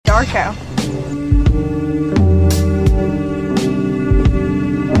Darko.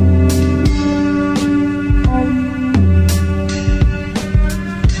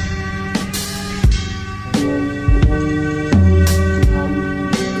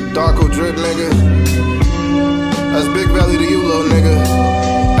 Darko drip, nigga. That's big Velli to you, little nigga.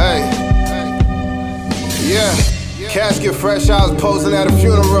 Hey. Yeah. Casket fresh, I was posing at a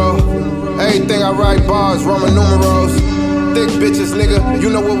funeral. Everything I write bars, Roman numerals. Thick bitches, nigga, you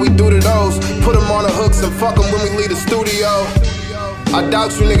know what we do to those. Put them on the hooks and fuck them when we leave the studio. I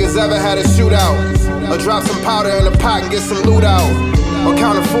doubt you niggas ever had a shootout. Or drop some powder in the pot and get some loot out. Or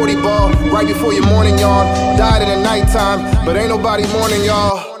count a 40 ball right before your morning yawn. Died in the nighttime, but ain't nobody mourning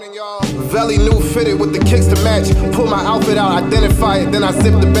y'all. Velli new fitted with the kicks to match. Pull my outfit out, identify it, then I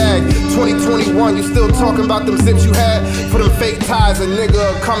zip the bag. 2021, you still talking about them zips you had? For them fake ties, a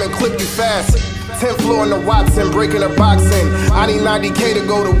nigga come and clip you fast. 10th floor in the Watson, breaking a box in. I need 90K to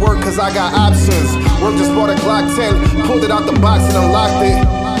go to work cause I got options. Work just bought a Glock 10, pulled it out the box and unlocked it.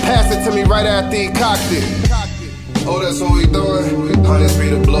 Passed it to me right after he cocked it. Oh, that's what we doing? Hunters be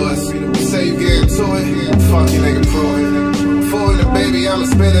the bluest. You say you get into it? Fuck you, nigga, prove it. Fooling the baby, I'ma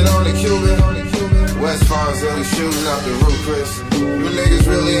spend it on the Cuban. West Farms in the shooting up the roof, Chris. You niggas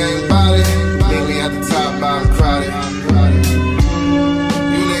really ain't bout it. Meet me at the top, bottom crowded.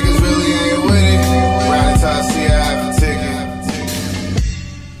 You niggas really ain't with it. Round until I see a half a ticket.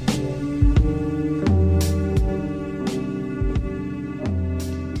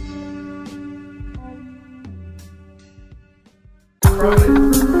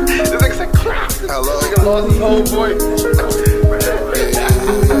 This nigga said crap. Hello. This nigga lost his whole voice.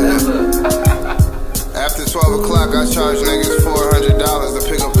 After 12 o'clock, I charge niggas $400 to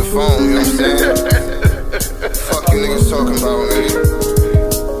pick up the phone, you know what I'm saying? Fuck you niggas talking about, nigga.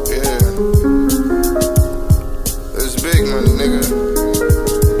 Yeah. It's big money, nigga.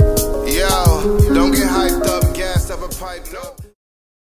 Yo, don't get hyped up, gassed up a pipe, no.